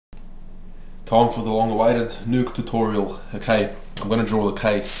Time for the long-awaited Nuke tutorial. Okay, I'm going to draw the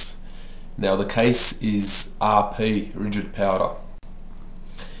case. Now the case is RP, rigid powder.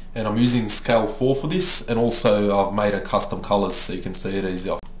 And I'm using scale 4 for this, and also I've made a custom colours so you can see it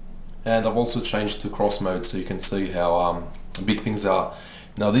easier. And I've also changed to cross mode so you can see how big things are.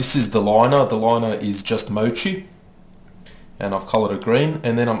 Now this is the liner. The liner is just Mochi, and I've coloured it green,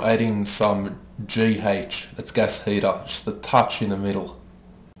 and then I'm adding some GH, that's gas heater, just a touch in the middle.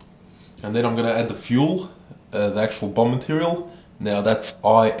 And then I'm going to add the fuel, the actual bomb material. Now that's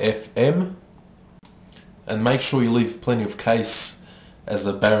IFM, and make sure you leave plenty of case as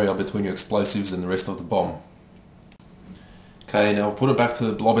a barrier between your explosives and the rest of the bomb. Okay, now I've put it back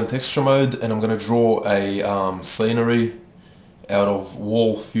to blob and texture mode, and I'm going to draw a scenery out of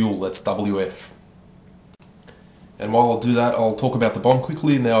wall fuel, that's WF. And while I'll do that, I'll talk about the bomb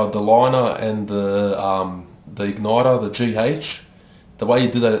quickly. Now the liner and the igniter, the GH, the way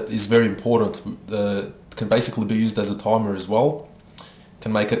you do that is very important. It can basically be used as a timer as well.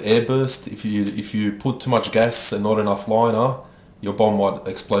 Can make it airburst. If you put too much gas and not enough liner, your bomb might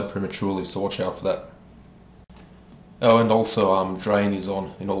explode prematurely, so watch out for that. Oh, and also drain is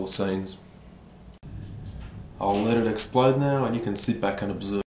on in all the scenes. I'll let it explode now, and you can sit back and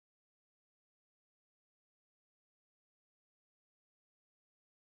observe.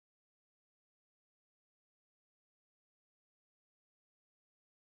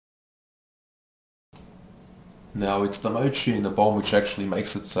 Now it's the Mochi in the bomb which actually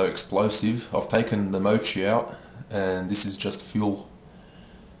makes it so explosive. I've taken the Mochi out, and this is just fuel.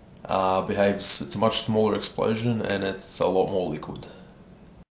 It's a much smaller explosion, and it's a lot more liquid.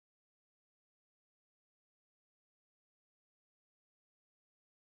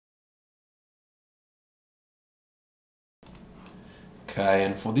 Okay,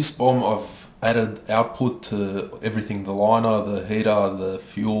 and for this bomb I've added output to everything, the liner, the heater, the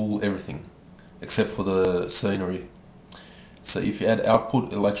fuel, everything, except for the scenery. So if you add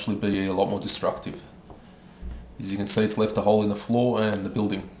output, it'll actually be a lot more destructive. As you can see, it's left a hole in the floor and the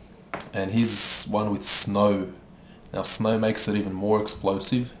building. And here's one with snow. Now snow makes it even more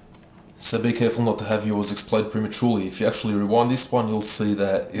explosive, so be careful not to have yours explode prematurely. If you actually rewind this one, you'll see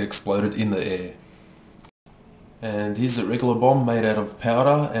that it exploded in the air. And here's a regular bomb made out of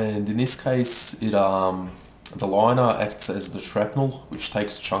powder, and in this case the liner acts as the shrapnel, which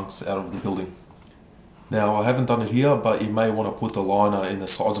takes chunks out of the building. Now I haven't done it here, but you may want to put the liner in the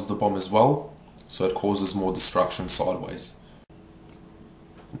sides of the bomb as well, so it causes more destruction sideways.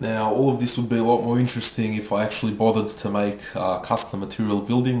 Now all of this would be a lot more interesting if I actually bothered to make custom material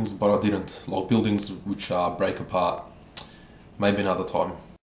buildings, but I didn't, like buildings which break apart. Maybe another time.